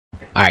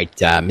All right,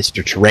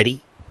 Mr. Toretti,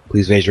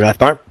 please raise your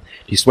left arm. Do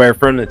you swear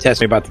affirm the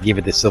testimony about to give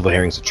at this civil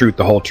hearing is the truth,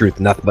 the whole truth,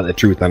 nothing but the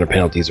truth under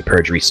penalties of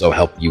perjury, so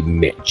help you,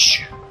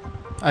 Mitch?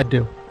 I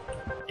do.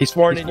 He's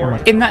sworn in your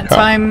In that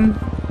time,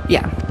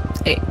 yeah.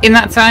 In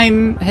that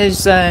time,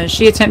 has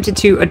she attempted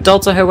to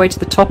adulter her way to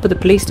the top of the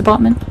police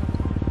department?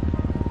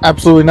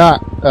 Absolutely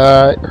not.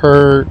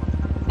 Her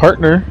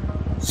partner,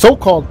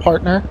 so-called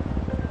partner,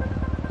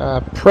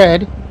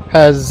 Pred,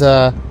 has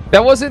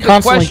that wasn't the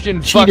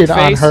question, cheated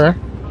on her.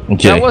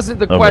 Okay. That wasn't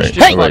the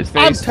question, Hey, fuckface.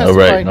 I'm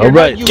testifying All here,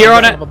 right. not you, You're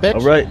on son it. of a bitch.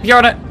 All right. You're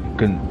on it.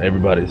 Can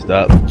everybody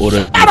stop? Order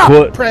in the up,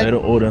 court.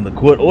 Pred. Order in the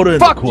court. Order in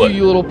Fuck the court.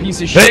 you little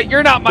piece of shit.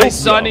 You're not my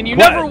son, and you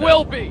quiet never now.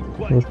 will be.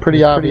 It was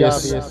pretty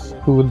obvious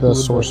who the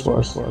source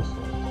was.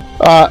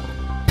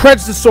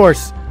 Pred's the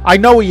source. I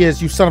know he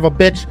is, you son of a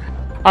bitch.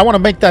 I want to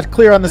make that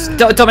clear on this.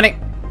 Dominic.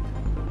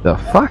 The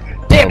fuck?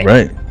 Damn All it.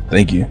 right.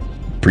 Thank you.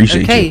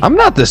 Appreciate Okay. you. I'm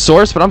not the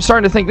source, but I'm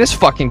starting to think this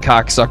fucking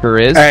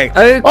cocksucker is. Hey,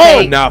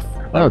 Okay. enough.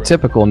 Oh,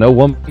 typical. No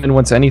woman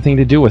wants anything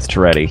to do with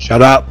Toretti.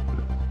 Shut up.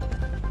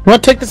 You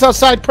want to take this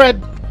outside, Pred?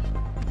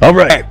 All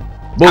right. Hey,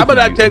 Both how about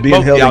of I you take being both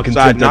of held you in outside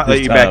contempt and not at let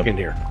this you back time. in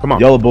here? Come on.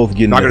 Y'all are both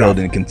getting Knock it held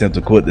off. in contempt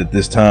of court at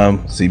this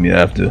time. See me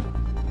after.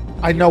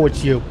 I know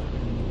it's you.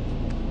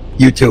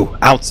 You two,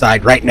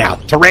 outside right now.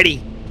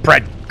 Toretti,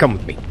 Pred, come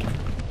with me.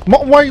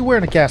 Why are you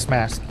wearing a gas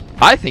mask?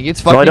 I think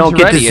it's fucking So I don't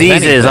get Toretti, if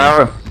diseases.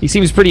 anything. He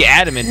seems pretty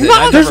adamant. No,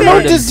 I've there's never no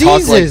heard him talk like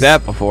diseases.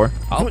 that before.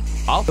 I'll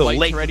So fight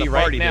late for Toretti the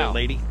right party there, now.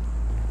 lady.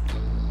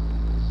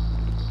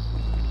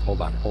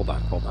 Hold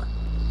on.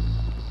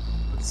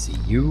 Let's see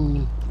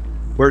you.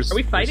 Where's? Are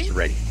we fighting?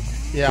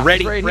 Toretti? Yeah.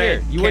 Ready, Right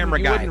Red, here. You camera wouldn't-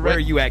 you guy. wouldn't Where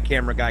re- are you at,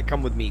 camera guy?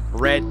 Come with me.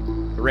 Red,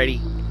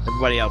 ready.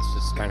 Everybody else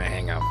just kind of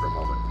hang out for a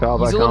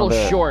moment. He's a little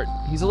short.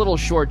 He's a little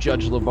short,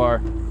 Judge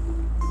LeVar.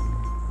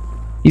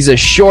 He's a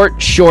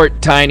short,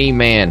 tiny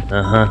man.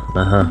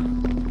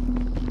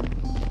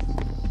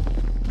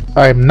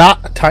 I am not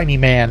a tiny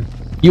man.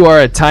 You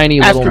are a tiny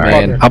Ask little your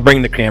man. mother. I'll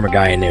bring the camera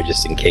guy in there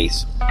just in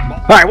case. All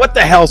right, what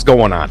the hell's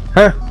going on?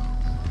 Huh?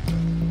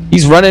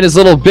 He's running his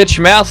little bitch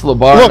mouth,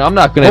 LeVar, Look, and I'm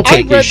not gonna okay,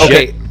 take his shit.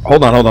 Okay,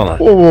 hold on.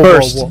 Whoa,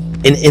 First, whoa.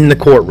 in the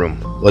courtroom,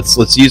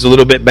 let's use a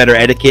little bit better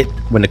etiquette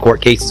when the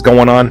court case is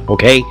going on,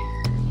 okay?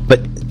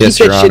 But Yes,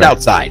 keep Your that shit Honor.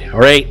 outside, all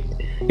right?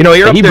 You know,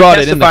 you're up He there brought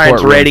it in the testifying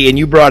courtroom. Toretti, and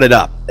you brought it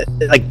up.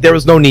 Like there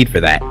was no need for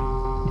that.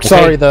 Okay?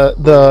 Sorry, the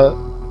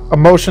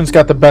emotions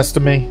got the best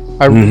of me.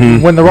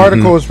 Mhm, When the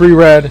article was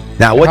reread.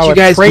 Now, what how you it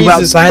guys do praises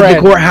outside Pred.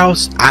 the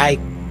courthouse,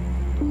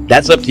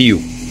 that's up to you,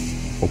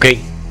 okay?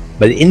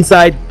 But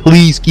inside,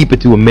 please keep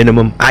it to a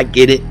minimum. I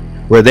get it.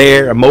 We're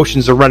there.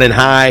 Emotions are running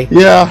high.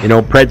 Yeah. You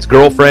know, Pred's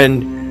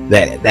girlfriend.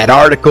 That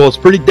article is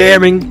pretty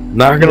damning.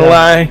 Not gonna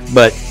lie,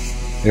 but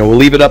you know, we'll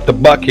leave it up to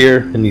Buck here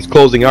in these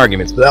closing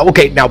arguments. But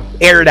okay, now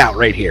air it out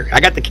right here. I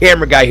got the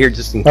camera guy here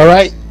just in case. All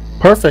right.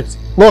 Perfect.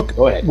 Look,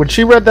 Go ahead. when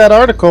she read that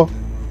article,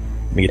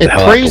 Let me get it the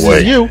hell out the praises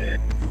way. you,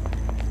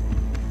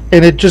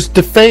 and it just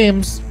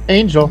defames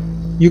Angel.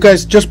 You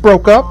guys just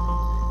broke up.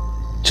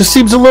 Just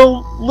seems a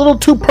little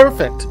too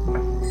perfect.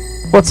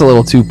 What's a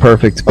little too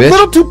perfect, A bitch?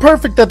 little too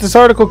perfect that this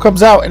article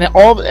comes out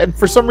and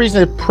for some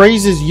reason it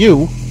praises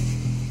you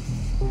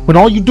when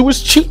all you do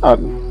is cheat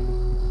on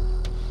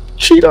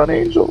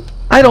Angel.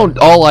 I don't.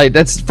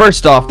 That's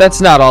first off.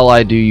 That's not all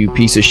I do. You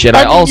piece of shit.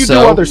 I I mean, also. you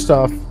do other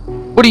stuff.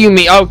 What do you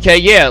mean? Okay,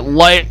 yeah,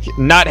 like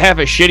not have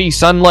a shitty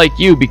son like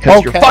you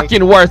because you're Okay.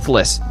 fucking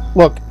worthless.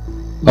 Look.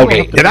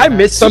 Okay, did I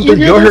miss something?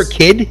 You You're her this?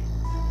 kid?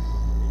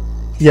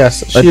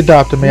 Yes, she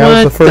adopted me. I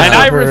was the first. And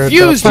I of her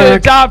refuse to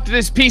adopted. adopt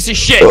this piece of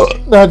shit.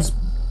 That's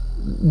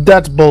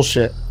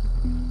bullshit.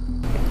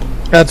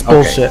 That's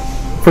bullshit.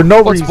 For no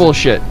What's reason.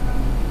 bullshit?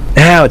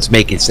 Now it's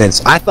making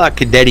sense. I thought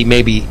Cadetti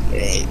maybe.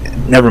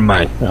 Never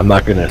mind. I'm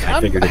not gonna. I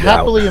I'm figured it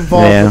happily out.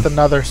 involved Yeah. with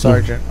another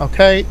sergeant.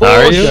 Okay.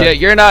 Bullshit.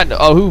 You're not.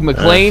 Oh, who?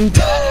 McLean?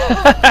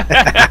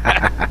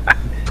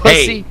 Pussy.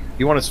 Hey, if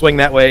you want to swing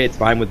that way, it's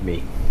fine with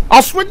me.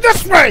 I'll swing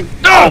this way.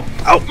 Oh,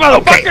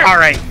 okay, all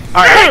right.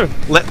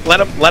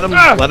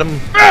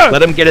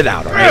 Let him get it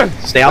out. All right,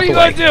 stay out What the you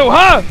way. gonna do,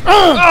 huh?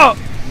 Oh,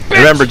 bitch.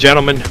 Remember,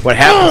 gentlemen, what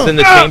happens in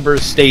the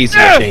chambers stays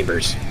in the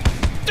chambers.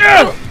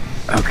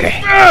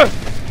 Okay.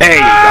 There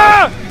you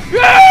go.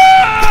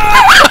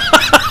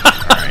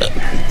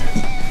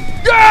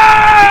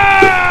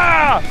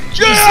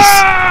 Jesus,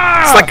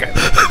 it's like a.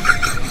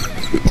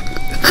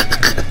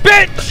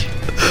 Bitch.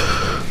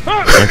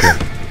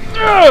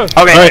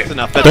 Okay, right, that's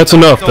enough. That's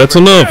enough. That's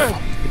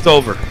enough. It's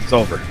over. It's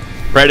over.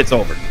 Fred, it's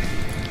over.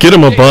 Get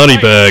him a body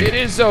It bag.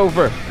 is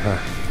over,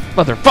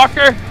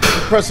 motherfucker.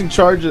 Pressing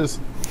charges.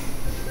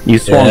 You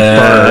swung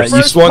first.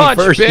 You swung punch,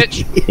 first.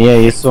 bitch. Yeah,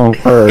 you swung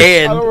first. I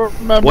And don't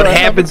remember. what I have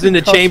a happens in the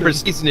concussion. chambers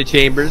stays in the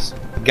chambers.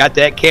 Got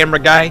that camera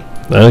guy?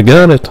 I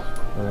got it.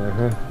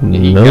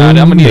 You No, got it.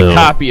 I'm gonna need no. a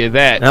copy of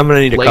that. I'm gonna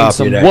need a Laying copy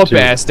some of that whoop too.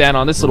 ass down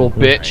on this little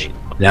bitch.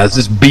 Now is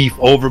this beef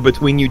over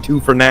between you two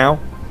for now?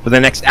 For the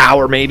next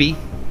hour, maybe?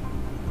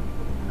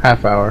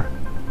 Half hour.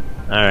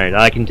 Alright,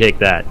 I can take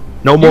that.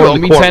 No You more owe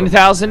in the me courtroom.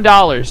 $10,000,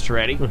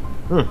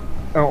 Toretti.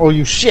 Oh,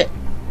 you shit.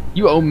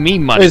 You owe me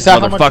money, Is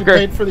that how much you motherfucker.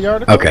 paid for the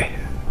article? Okay.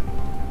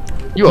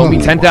 You owe me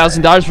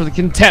 $10,000 for the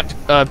contempt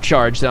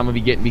charge that I'm gonna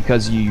be getting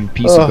because you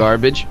piece of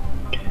garbage.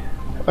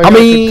 I got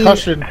a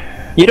concussion.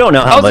 You don't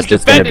know I how was much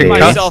just it's going to defending be.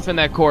 myself in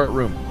that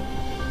courtroom.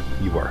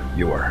 You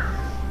were.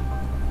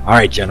 All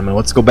right, gentlemen,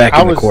 let's go back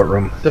in the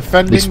courtroom.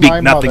 Defending We speak my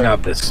nothing mother.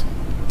 of this.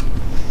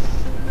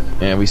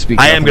 Yeah, we speak.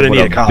 I am going to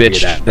need a copy of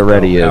bitch that.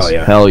 Toretti is. Hell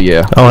yeah. Hell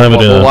yeah. I'll have it.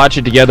 We'll watch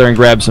it together and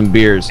grab some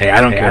beers. Hey,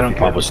 I don't care if you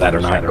publish that or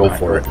not. Go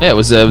for it. Yeah, it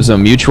was a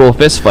mutual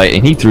fist fight,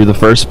 and he threw the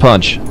first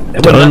punch,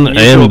 Done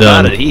and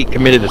done. He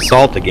committed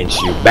assault against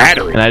you,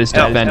 battery. and I just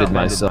defended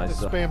myself.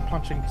 Spam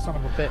punching son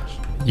of a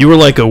bitch. You were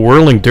like a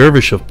whirling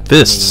dervish of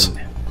fists.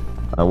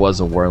 I was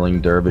a whirling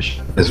dervish.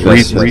 There's a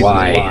reason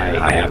why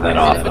I have that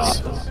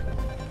office.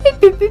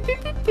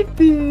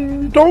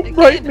 Don't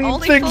write me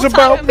Only things full-time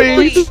about me,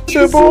 employees.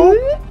 Sybil.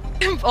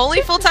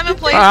 Only full-time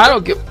employees. I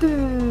don't give.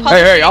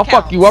 Hey, I'll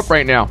fuck you up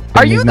right now.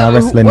 Are you now the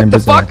wrestling what in the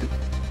Brazil. fuck?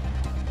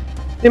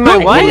 Who's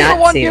the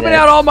one giving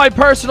out all my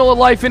personal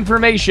life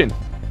information?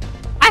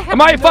 Am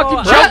I a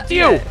fucking joke to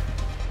you?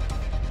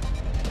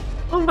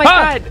 Oh my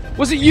God!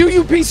 Was it you,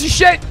 you piece of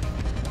shit?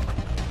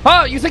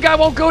 Huh? You think I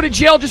won't go to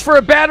jail just for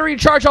a battery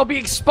charge? I'll be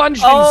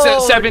expunged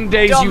in 7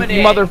 days, Dominic.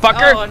 you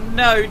motherfucker! Oh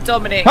no,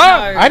 Dominic,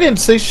 Huh? no. I didn't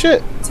say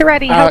shit.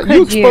 Toretti, how could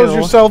You expose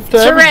yourself to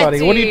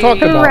everybody. What are you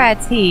talking about?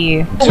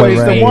 Toretti.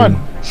 Always the one.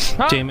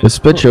 This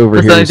bitch over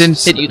here.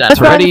 didn't hit you that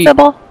What's wrong, Toretti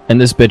Sybil? and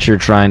this bitch are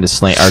trying to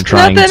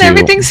trying Nothing, to.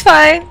 everything's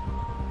fine.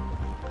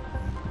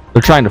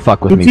 They're trying to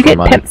fuck with Did me you for get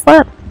money. pimp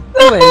slapped?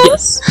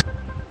 Yes.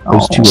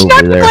 There's two She over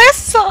knocked the there.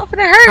 glasses off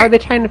and it hurt. How are they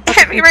trying to fuck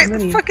Hit me with right you in for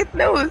the money? fucking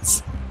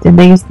nose. Did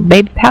they use the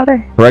baby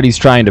powder? Toretti's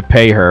trying to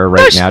pay her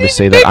right she now to needs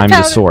say baby that I'm the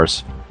powder.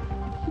 source.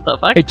 The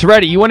fuck? Hey,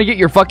 Toretti, you want to get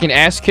your fucking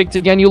ass kicked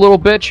again, you little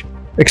bitch?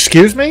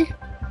 Excuse me?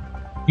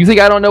 You think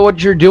I don't know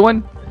what you're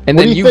doing? And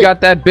What then do you you think?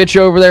 got that bitch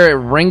over there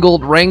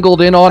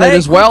wrangled in on it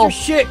as well?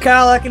 Shit,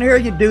 Kyle, I can hear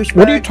you, douchebag.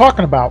 What are you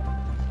talking about?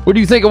 What do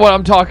you think of what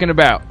I'm talking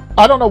about?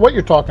 I don't know what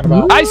you're talking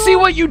about. I see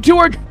what you two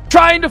are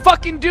trying to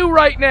fucking do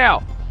right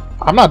now.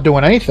 I'm not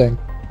doing anything.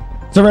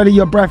 Toretti,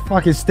 your breath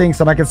fucking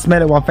stinks and I can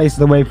smell it while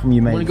facing away from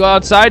you, Want to mate. go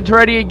outside,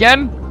 Toretti,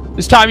 again?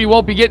 This time you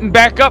won't be getting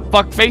back up,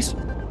 fuckface.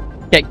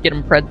 Can't get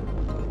him, Fred.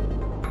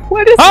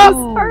 What is Huh?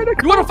 this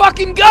article? You want to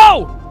fucking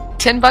go?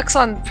 $10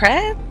 on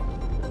Pred?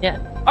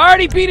 I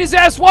already beat his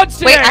ass once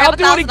today. Wait, I have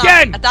I'll do it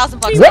again.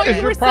 $1,000 What on is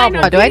it. your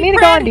problem? Oh, do I need to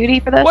go on duty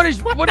for this?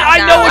 What I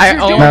know what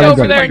you're doing No,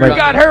 over good, there. good. You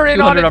got her in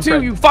on 200 it too,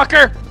 on you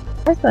fucker.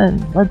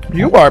 Listen, let's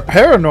You are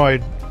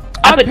paranoid.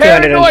 I I'm put 200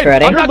 on paranoid.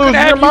 Freddy. I'm not You're gonna losing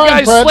have you your mind,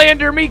 guys Fred.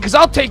 slander me because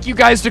I'll take you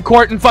guys to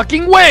court and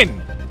fucking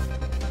win.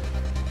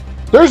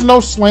 There's no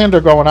slander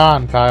going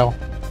on, Kyle.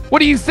 What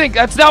do you think?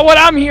 That's not what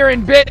I'm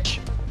hearing, bitch.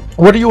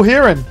 What are you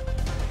hearing?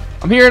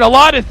 I'm hearing a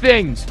lot of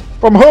things.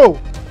 From who?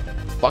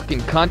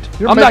 Fucking cunt.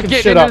 You're I'm not making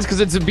getting shit into up. this because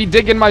it's be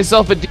digging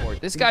myself a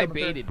This guy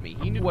baited me.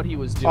 He knew what he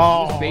was doing.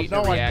 Oh, he was baiting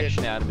no, a I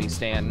reaction didn't. out of me,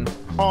 Stanton.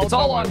 Oh, It's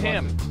all no, I on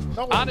him. wasn't.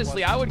 No, it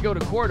Honestly, I would go to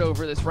court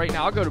over this right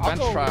now. I'll go to bench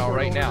go to trial court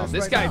right over now. this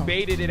This right guy now.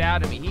 baited it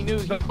out of me. He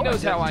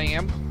knows how I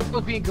am. I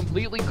was being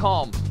completely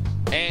calm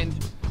and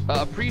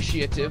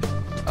appreciative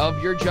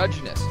of your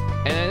judgeness.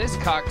 And then this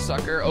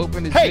cocksucker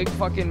opened his Hey! big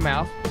fucking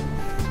mouth.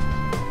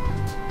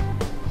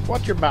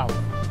 Watch your mouth.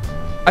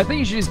 I think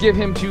you should just give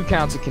him 2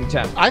 counts of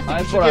contempt. I think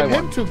That's you should what I give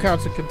him want. 2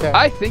 counts of contempt.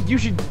 I think you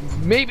should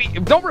maybe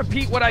don't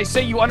repeat what I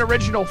say, you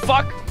unoriginal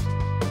fuck.